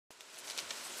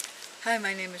Hi,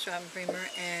 my name is Robin Bremer,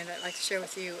 and I'd like to share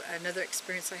with you another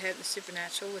experience I had in the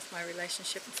supernatural with my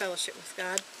relationship and fellowship with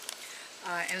God.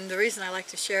 And the reason I like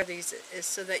to share these is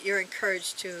so that you're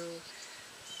encouraged to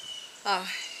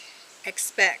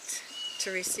expect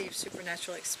to receive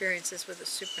supernatural experiences with a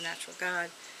supernatural God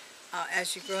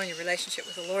as you grow in your relationship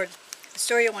with the Lord. The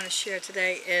story I want to share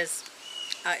today is,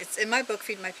 it's in my book,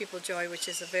 Feed My People Joy, which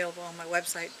is available on my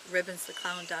website,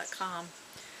 ribbonstheclown.com.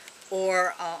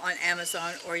 or on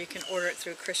Amazon, or you can order it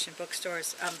through Christian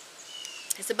bookstores.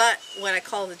 It's about what I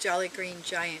call the Jolly Green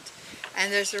Giant.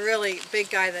 And there's a really big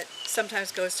guy that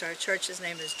sometimes goes to our church. His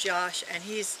name is Josh, and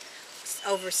he's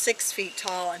over 6 feet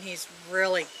tall, and he's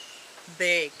really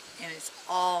big, and it's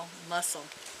all muscle.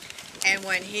 And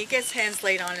when he gets hands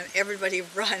laid on him, everybody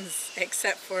runs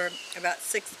except for about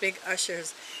 6 big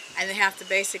ushers, and they have to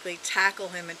basically tackle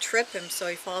him and trip him so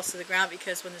he falls to the ground,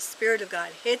 because when the Spirit of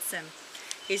God hits him,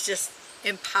 he's just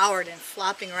empowered and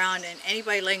flopping around, and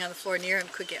anybody laying on the floor near him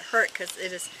could get hurt, because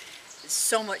it is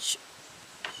so much,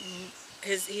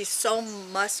 he's so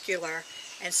muscular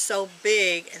and so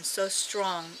big and so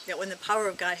strong that when the power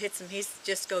of God hits him, he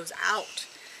just goes out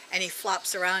and he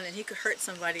flops around and he could hurt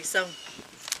somebody. So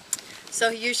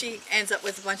he usually ends up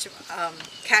with a bunch of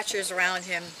catchers around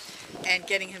him and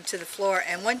getting him to the floor.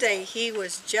 And one day he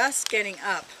was just getting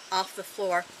up off the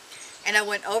floor, and I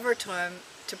went over to him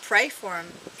to pray for him,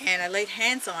 and I laid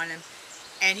hands on him,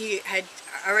 and he had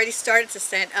already started to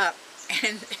stand up,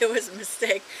 and it was a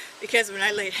mistake, because when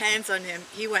I laid hands on him,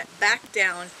 he went back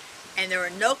down, and there were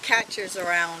no catchers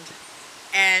around,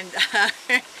 and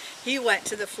he went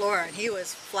to the floor, and he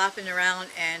was flopping around,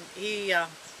 and he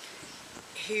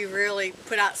really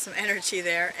put out some energy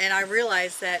there. And I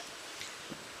realized that,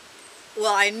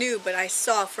 well, I knew, but I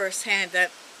saw firsthand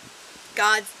that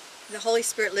the Holy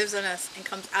Spirit lives in us and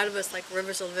comes out of us like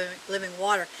rivers of living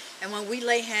water. And when we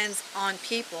lay hands on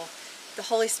people, the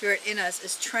Holy Spirit in us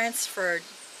is transferred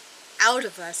out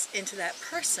of us into that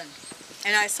person.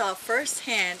 And I saw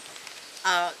firsthand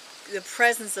the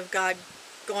presence of God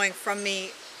going from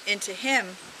me into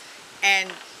him, and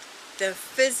the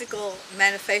physical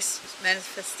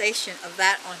manifestation of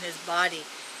that on his body.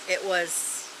 It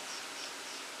was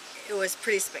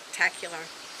pretty spectacular.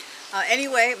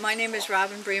 Anyway, my name is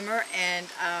Robin Bremer, and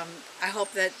I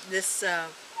hope that this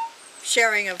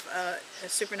sharing of a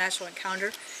supernatural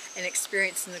encounter and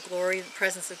experience in the glory and the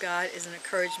presence of God is an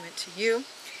encouragement to you.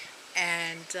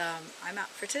 And I'm out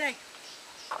for today.